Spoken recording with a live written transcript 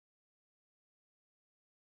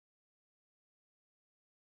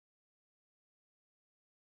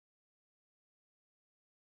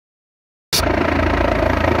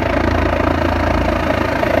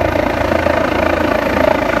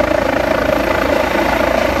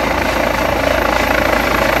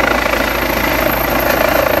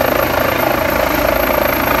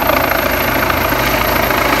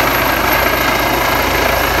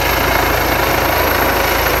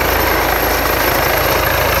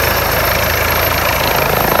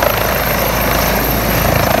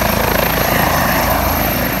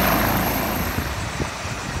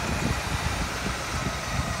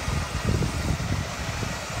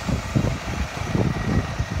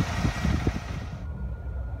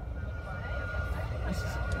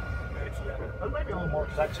little more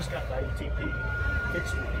because I just got the ATP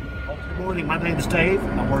fixed wing. Good morning, my name is Dave.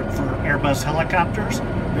 I work for Airbus Helicopters.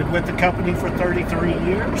 Been with the company for 33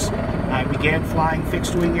 years. I began flying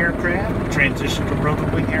fixed wing aircraft, transitioned to rotor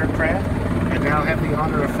wing aircraft, and now have the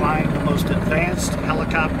honor of flying the most advanced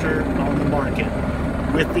helicopter on the market.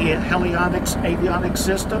 With the Helionics avionics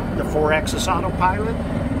system, the 4-axis autopilot,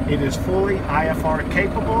 it is fully IFR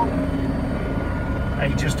capable.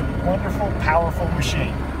 Just a wonderful, powerful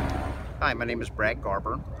machine. Hi, my name is Brad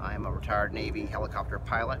Garber. I am a retired Navy helicopter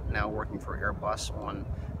pilot, now working for Airbus on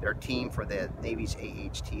their team for the Navy's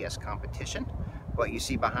AHTS competition. What you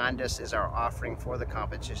see behind us is our offering for the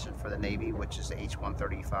competition for the Navy, which is the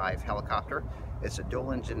H135 helicopter. It's a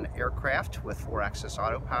dual-engine aircraft with 4-axis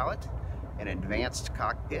autopilot, an advanced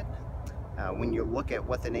cockpit. When you look at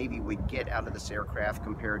what the Navy would get out of this aircraft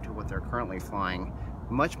compared to what they're currently flying,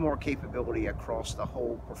 much more capability across the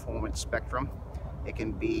whole performance spectrum. It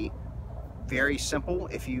can be very simple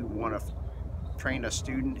if you want to train a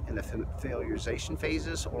student in the familiarization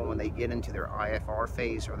phases, or when they get into their IFR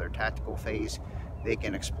phase or their tactical phase, they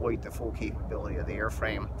can exploit the full capability of the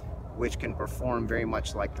airframe, which can perform very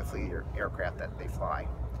much like the fleet aircraft that they fly.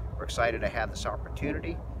 We're excited to have this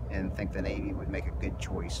opportunity and think the Navy would make a good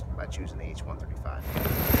choice by choosing the H135.